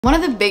One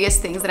of the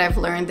biggest things that I've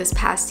learned this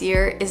past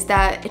year is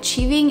that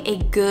achieving a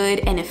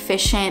good and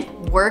efficient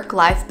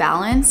work-life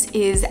balance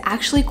is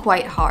actually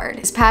quite hard.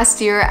 This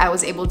past year, I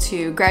was able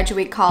to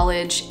graduate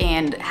college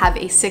and have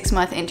a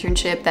 6-month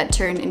internship that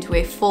turned into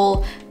a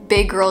full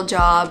big girl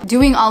job,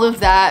 doing all of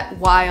that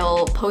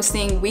while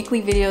posting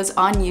weekly videos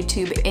on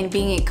YouTube and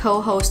being a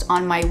co-host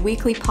on my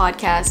weekly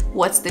podcast,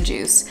 What's the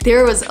Juice?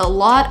 There was a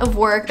lot of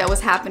work that was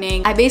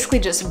happening. I basically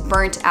just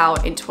burnt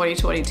out in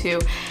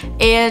 2022,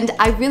 and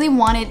I really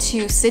wanted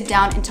to sit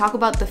down and talk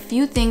about the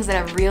few things that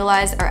I've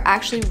realized are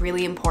actually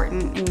really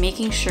important in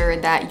making sure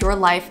that your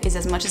life is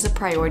as much as a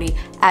priority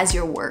as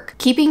your work.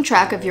 Keeping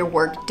track of your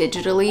work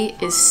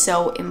digitally is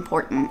so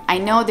important. I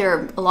know there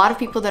are a lot of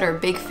people that are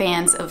big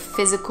fans of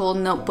physical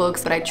notebooks,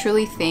 but I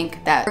truly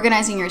think that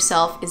organizing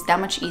yourself is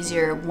that much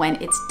easier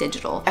when it's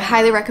digital. I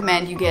highly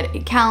recommend you get a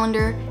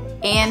calendar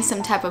and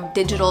some type of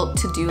digital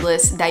to-do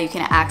list that you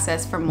can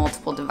access from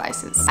multiple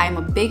devices. I'm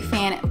a big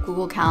fan of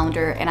Google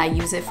Calendar and I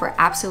use it for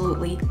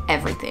absolutely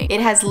everything. It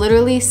has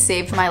literally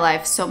saved my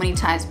life so many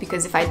times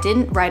because if I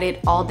didn't write it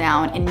all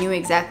down and knew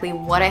exactly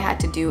what I had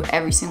to do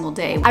every single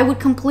day, I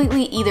would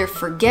completely either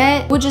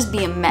forget, it would just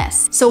be a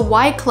mess. So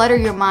why clutter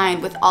your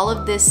mind with all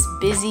of this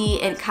busy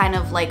and kind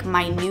of like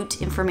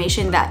minute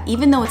information that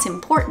even though it's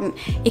important,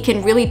 it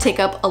can really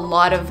take up a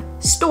lot of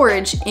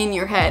storage in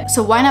your head.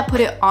 So why not put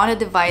it on a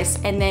device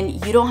and then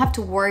you don't have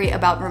to worry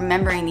about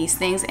remembering these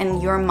things, and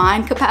your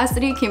mind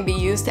capacity can be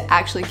used to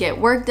actually get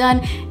work done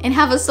and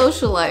have a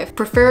social life.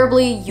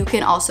 Preferably, you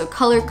can also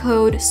color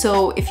code.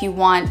 So if you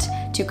want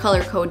to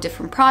color code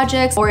different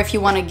projects, or if you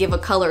want to give a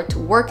color to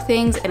work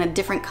things and a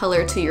different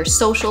color to your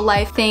social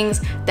life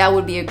things, that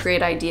would be a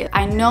great idea.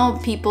 I know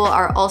people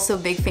are also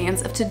big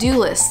fans of to-do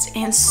lists,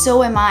 and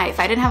so am I. If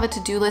I didn't have a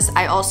to-do list,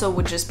 I also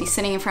would just be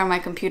sitting in front of my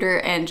computer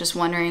and just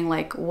wondering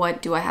like,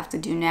 what do I have to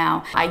do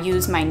now? I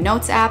use my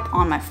notes app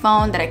on my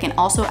phone that I can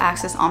also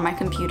access on my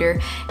computer,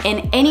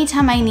 and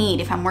anytime I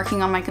need, if I'm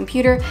working on my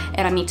computer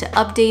and I need to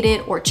update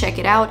it or check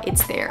it out,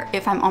 it's there.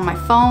 If I'm on my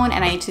phone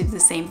and I need to do the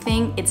same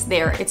thing, it's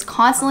there. It's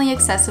constantly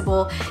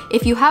accessible.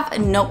 If you have a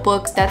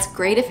notebook, that's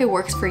great if it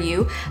works for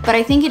you, but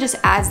I think it just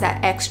adds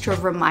that extra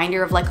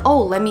reminder of like,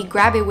 oh, let me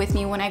grab it with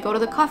me when I go to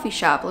the coffee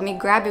shop. Let me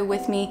grab it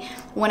with me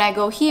when I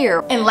go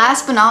here. And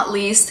last but not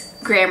least,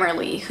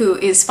 Grammarly, who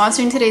is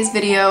sponsoring today's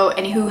video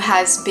and who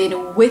has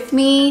been with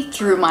me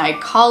through my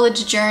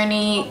college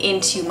journey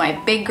into my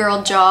big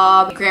girl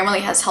job. Grammarly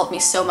has helped me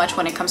so much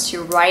when it comes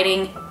to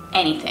writing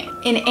anything.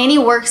 In any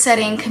work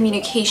setting,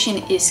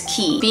 communication is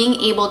key. Being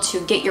able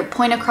to get your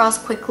point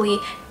across quickly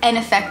and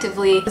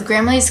effectively. With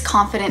Grammarly's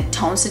confident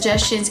tone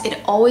suggestions,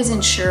 it always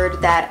ensured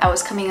that I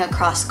was coming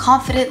across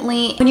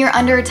confidently. When you're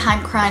under a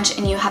time crunch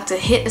and you have to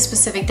hit a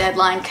specific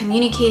deadline,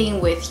 communicating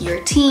with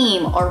your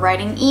team or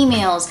writing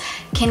emails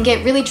can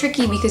get really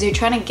tricky because you're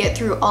trying to get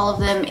through all of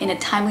them in a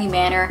timely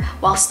manner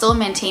while still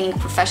maintaining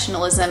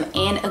professionalism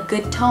and a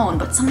good tone,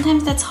 but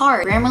sometimes that's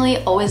hard.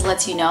 Grammarly always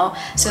lets you know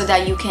so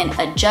that you can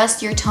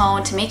adjust your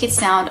tone to make it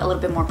sound a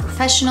little bit more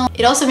professional.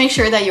 It also makes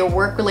sure that your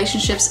work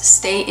relationships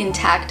stay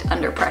intact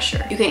under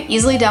pressure. You can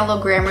easily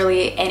download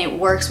Grammarly and it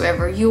works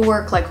wherever you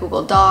work, like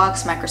Google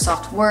Docs,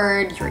 Microsoft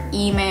Word, your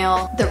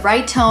email. The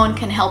right tone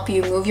can help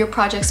you move your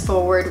projects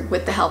forward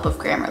with the help of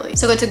Grammarly.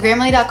 So go to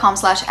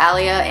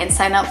grammarly.com/alia and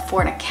sign up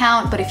for an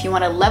account, but if you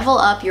want to level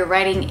up your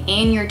writing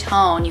and your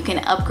tone, you can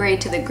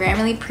upgrade to the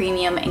Grammarly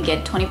Premium and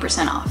get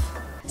 20% off.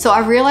 So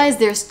I realized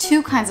there's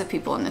two kinds of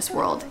people in this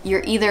world.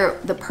 You're either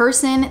the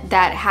person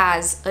that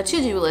has a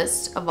to-do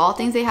list of all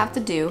things they have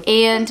to do,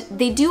 and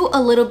they do a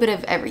little bit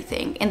of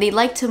everything, and they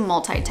like to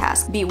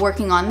multitask. Be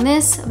working on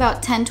this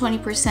about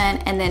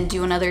 10-20%, and then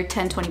do another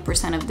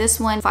 10-20% of this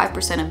one,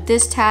 5% of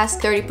this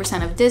task,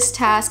 30% of this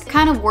task,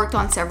 kind of worked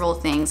on several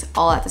things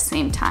all at the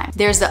same time.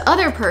 There's the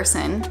other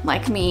person,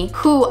 like me,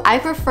 who I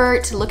prefer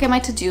to look at my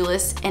to-do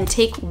list and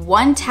take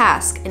one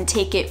task and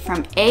take it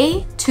from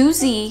A to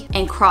Z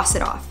and cross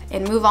it off,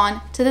 and move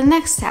on to the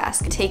next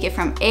task. Take it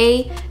from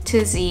A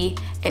to Z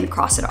and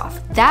cross it off.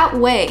 That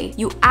way,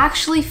 you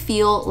actually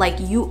feel like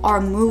you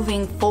are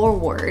moving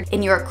forward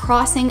and you're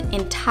crossing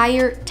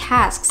entire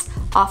tasks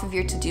off of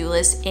your to-do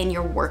list and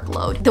your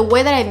workload. The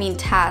way that I mean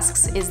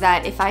tasks is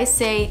that if I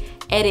say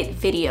edit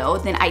video,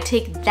 then I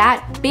take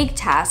that big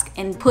task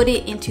and put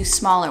it into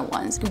smaller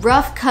ones.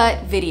 Rough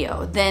cut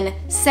video, then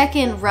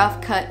second rough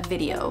cut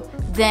video,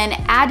 then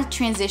add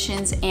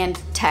transitions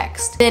and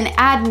text, then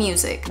add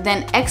music,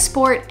 then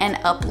export and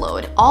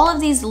upload. All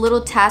of these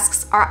little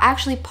tasks are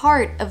actually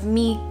part of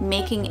me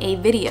making a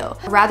video.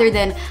 Rather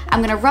than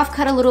I'm gonna rough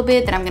cut a little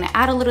bit, then I'm gonna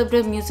add a little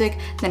bit of music,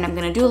 then I'm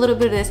gonna do a little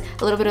bit of this,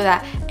 a little bit of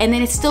that, and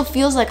then it still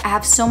feels like I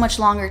have so much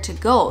longer to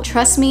go.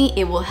 Trust me,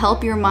 it will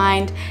help your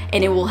mind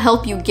and it will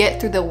help you get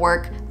through the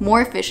work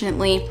more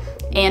efficiently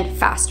and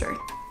faster.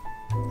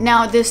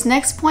 Now, this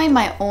next point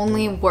might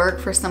only work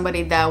for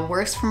somebody that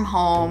works from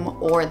home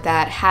or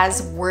that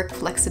has work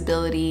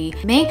flexibility.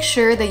 Make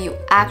sure that you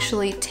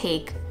actually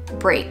take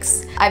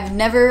breaks. I've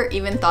never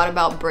even thought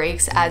about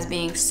breaks as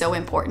being so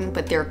important,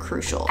 but they're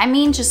crucial. I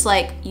mean, just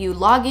like you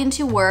log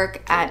into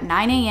work at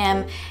 9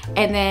 a.m.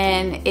 and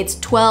then it's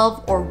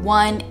 12 or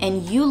 1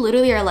 and you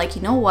literally are like,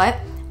 you know what?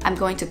 I'm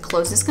going to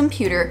close this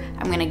computer,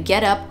 I'm gonna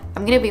get up,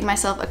 I'm gonna make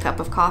myself a cup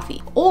of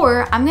coffee,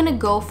 or I'm gonna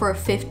go for a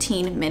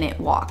 15-minute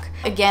walk.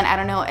 Again, I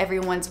don't know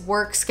everyone's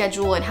work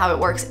schedule and how it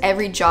works.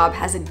 Every job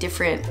has a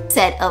different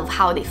set of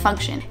how they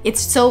function.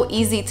 It's so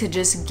easy to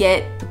just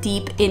get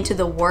deep into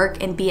the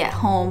work and be at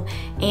home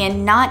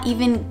and not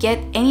even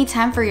get any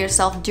time for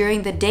yourself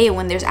during the day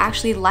when there's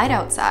actually light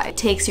outside. It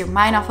takes your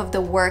mind off of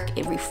the work,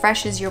 it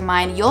refreshes your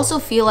mind. You also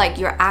feel like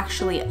you're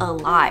actually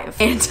alive.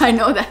 And I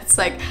know that's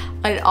like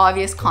an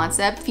obvious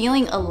concept.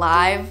 Feeling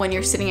alive when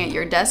you're sitting at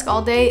your desk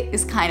all day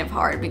is kind of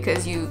hard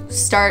because you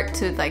start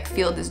to like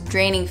feel this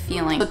draining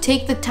feeling. So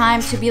take the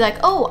time to be like,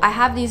 oh, I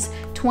have these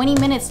 20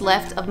 minutes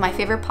left of my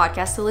favorite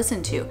podcast to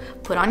listen to.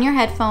 Put on your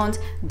headphones,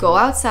 go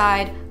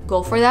outside,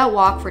 go for that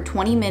walk for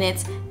 20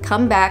 minutes,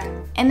 come back,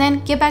 and then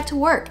get back to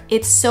work.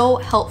 It's so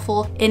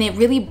helpful and it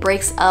really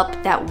breaks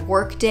up that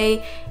work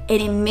day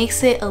and it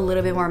makes it a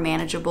little bit more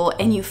manageable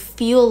and you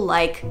feel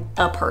like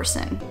a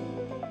person.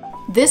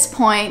 This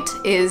point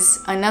is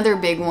another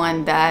big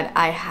one that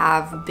I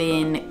have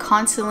been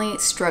constantly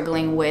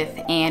struggling with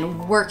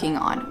and working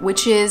on,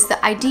 which is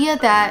the idea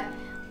that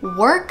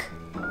work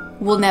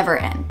will never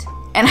end.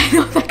 And I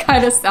know that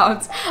kind of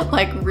sounds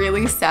like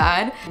really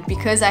sad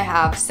because I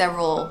have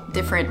several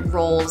different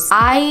roles.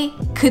 I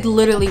could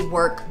literally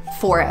work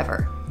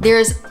forever.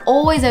 There's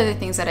always other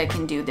things that I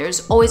can do.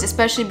 There's always,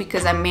 especially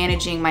because I'm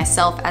managing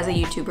myself as a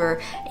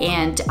YouTuber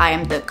and I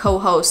am the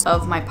co-host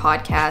of my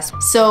podcast.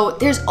 So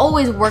there's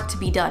always work to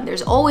be done.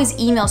 There's always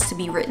emails to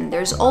be written.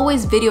 There's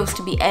always videos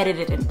to be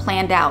edited and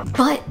planned out.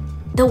 But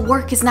the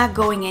work is not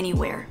going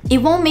anywhere. It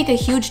won't make a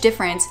huge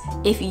difference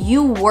if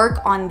you work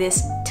on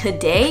this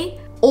today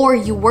or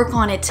you work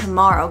on it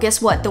tomorrow.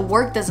 Guess what? The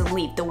work doesn't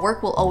leave. The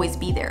work will always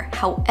be there.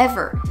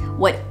 However,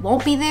 what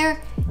won't be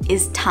there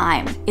is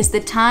time. Is the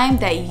time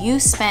that you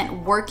spent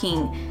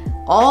working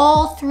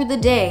all through the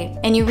day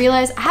and you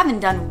realize I haven't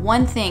done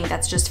one thing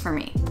that's just for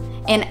me.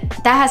 And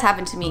that has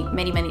happened to me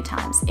many, many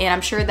times. And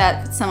I'm sure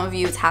that some of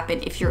you it's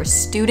happened. If you're a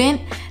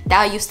student,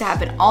 that used to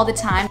happen all the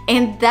time.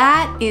 And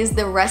that is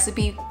the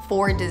recipe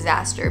for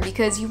disaster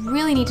because you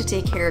really need to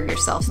take care of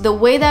yourself. So the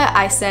way that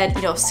I said,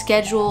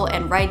 schedule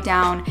and write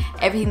down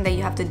everything that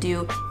you have to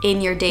do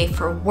in your day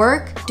for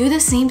work, do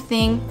the same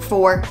thing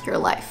for your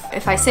life.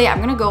 If I say I'm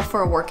gonna go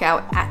for a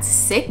workout at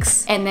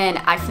 6 and then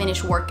I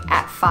finish work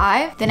at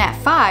 5, then at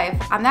 5,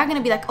 I'm not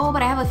gonna be like, oh,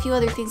 but I have a few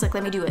other things, like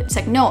let me do it. It's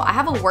like, no, I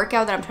have a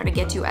workout that I'm trying to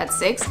get to at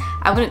 6.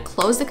 I'm gonna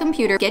close the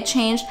computer, get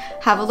changed,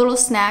 have a little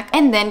snack,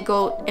 and then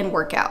go and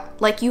work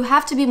out. Like you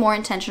have to be more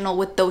intentional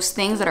with those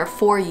things that are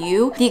for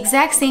you, the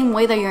exact same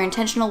way that you're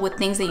intentional with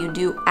things that you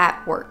do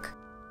at work.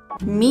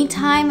 Me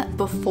time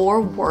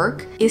before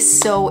work is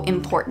so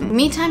important.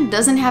 Me time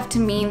doesn't have to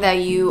mean that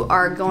you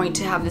are going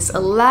to have this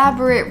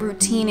elaborate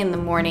routine in the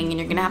morning and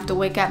you're gonna have to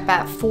wake up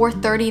at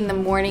 4:30 in the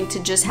morning to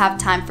just have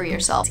time for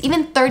yourself.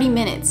 Even 30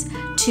 minutes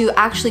to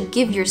actually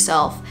give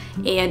yourself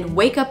and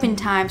wake up in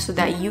time so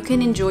that you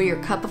can enjoy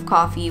your cup of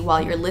coffee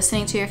while you're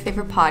listening to your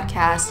favorite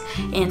podcast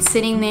and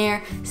sitting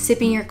there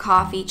sipping your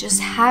coffee.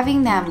 Just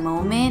having that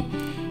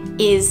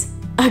moment is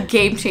a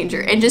game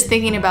changer. And just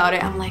thinking about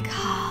it, I'm like,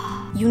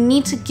 you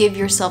need to give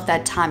yourself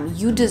that time.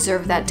 You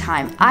deserve that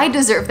time. I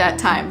deserve that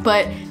time.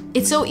 But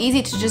it's so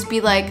easy to just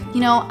be like,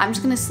 I'm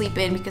just gonna sleep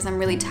in because I'm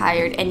really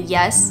tired. And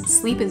yes,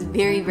 sleep is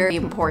very, very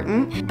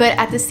important. But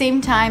at the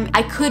same time,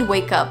 I could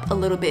wake up a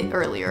little bit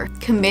earlier.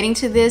 Committing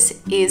to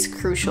this is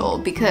crucial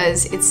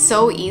because it's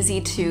so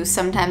easy to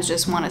sometimes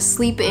just wanna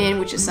sleep in,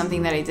 which is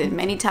something that I did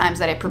many times,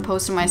 that I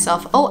proposed to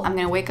myself, oh, I'm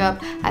gonna wake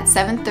up at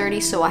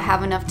 7:30 so I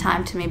have enough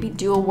time to maybe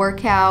do a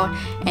workout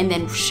and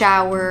then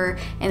shower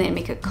and then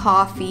make a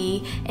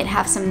coffee and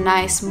have some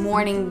nice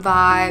morning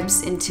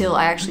vibes until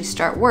I actually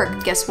start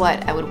work. Guess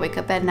what? I would wake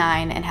up at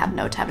 9 and have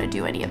no time to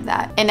do any of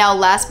that. And now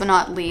last but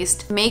not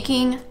least,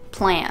 making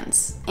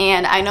plans.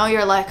 And I know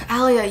you're like,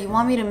 Alia, you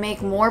want me to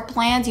make more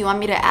plans? You want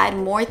me to add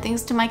more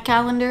things to my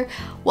calendar?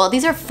 Well,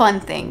 these are fun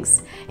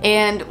things.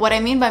 And what I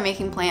mean by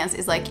making plans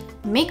is like,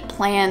 make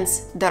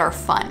plans that are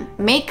fun.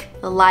 Make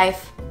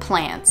life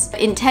plans.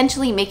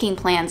 Intentionally making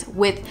plans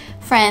with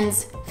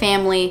friends,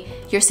 family,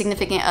 your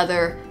significant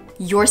other,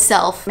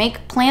 yourself.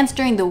 Make plans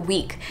during the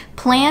week.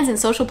 Plans and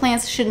social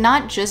plans should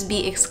not just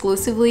be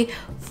exclusively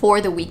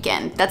for the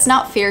weekend. That's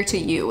not fair to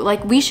you.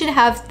 Like, we should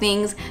have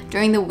things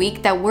during the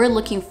week that we're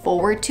looking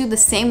forward to the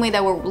same way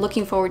that we're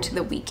looking forward to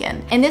the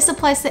weekend. And this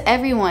applies to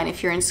everyone.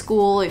 If you're in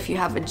school, if you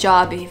have a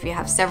job, if you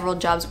have several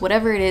jobs,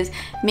 whatever it is,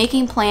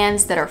 making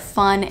plans that are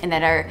fun and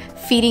that are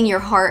feeding your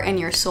heart and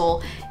your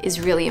soul is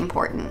really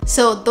important.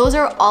 So those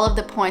are all of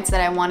the points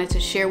that I wanted to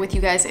share with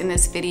you guys in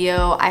this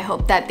video. I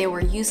hope that they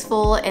were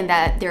useful and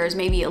that there's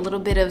maybe a little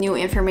bit of new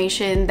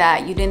information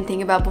that you didn't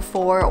think about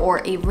before,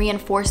 or a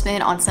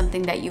reinforcement on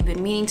something that you've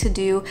been meaning to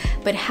do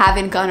but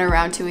haven't gone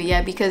around to it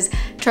yet. Because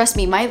trust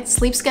me, my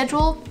sleep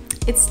schedule,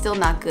 it's still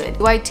not good.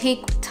 Do I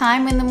take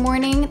time in the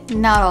morning?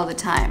 Not all the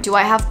time. Do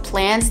I have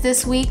plans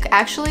this week?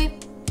 Actually,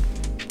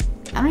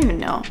 I don't even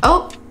know.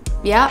 Oh,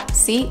 yeah,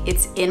 see,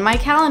 it's in my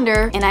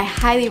calendar, and I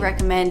highly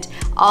recommend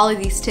all of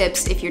these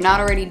tips if you're not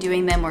already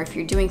doing them, or if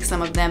you're doing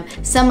some of them.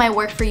 Some might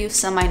work for you,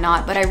 some might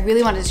not, but I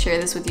really wanted to share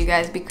this with you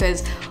guys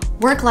because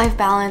work-life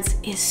balance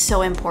is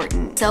so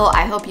important. So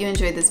I hope you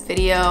enjoyed this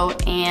video,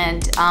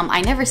 and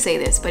I never say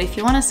this, but if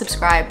you want to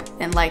subscribe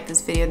and like this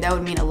video, that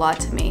would mean a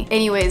lot to me.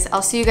 Anyways,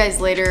 I'll see you guys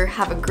later.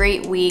 Have a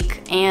great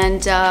week,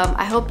 and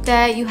I hope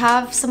that you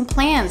have some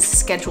plans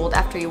scheduled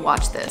after you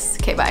watch this.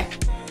 Okay, bye.